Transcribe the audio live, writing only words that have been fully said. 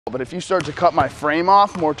But if you start to cut my frame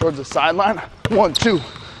off more towards the sideline, 1, 2,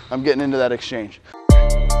 I'm getting into that exchange.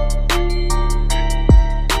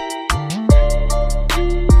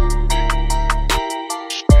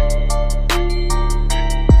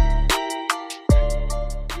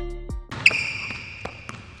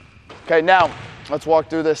 Okay, now let's walk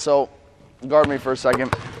through this. So guard me for a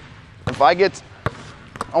second. If I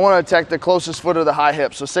want to attack the closest foot of the high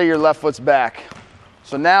hip. So say your left foot's back.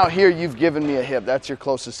 So now here you've given me a hip. That's your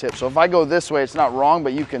closest hip. So if I go this way, it's not wrong,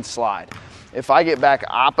 but you can slide. If I get back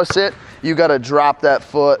opposite, you got to drop that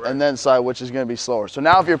foot and then slide, which is going to be slower. So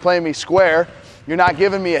now if you're playing me square, you're not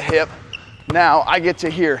giving me a hip. Now I get to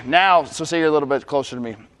here. Now, so say you're a little bit closer to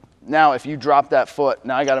me. Now, if you drop that foot,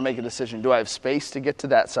 now I got to make a decision. Do I have space to get to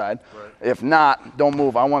that side? Right. If not, don't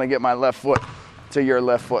move. I want to get my left foot to your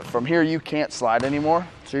left foot. From here, you can't slide anymore,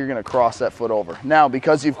 so you're going to cross that foot over. Now,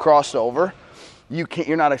 because you've crossed over,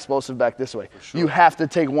 you're not explosive back this way. Sure. You have to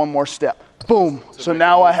take one more step. Boom. So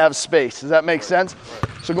now I have space. Does that make sense?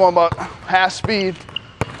 Right. So going about half speed,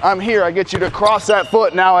 I'm here. I get you to cross that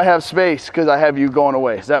foot. Now I have space because I have you going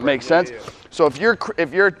away. Does that make sense? Yeah. So if you're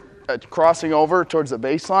crossing over towards the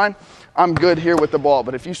baseline, I'm good here with the ball.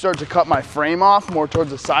 But if you start to cut my frame off more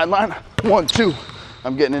towards the sideline, 1, 2,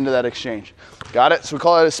 I'm getting into that exchange. Got it? So we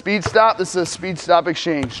call it a speed stop. This is a speed stop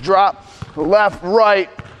exchange. Drop, left, right,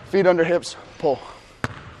 feet under hips, pull.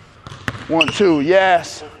 1, 2,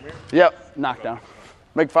 yes. Yep, knockdown.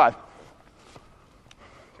 Make 5.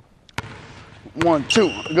 1,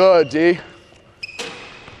 2, good, D.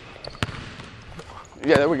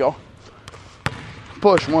 Yeah, there we go.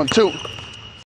 Push, 1, 2.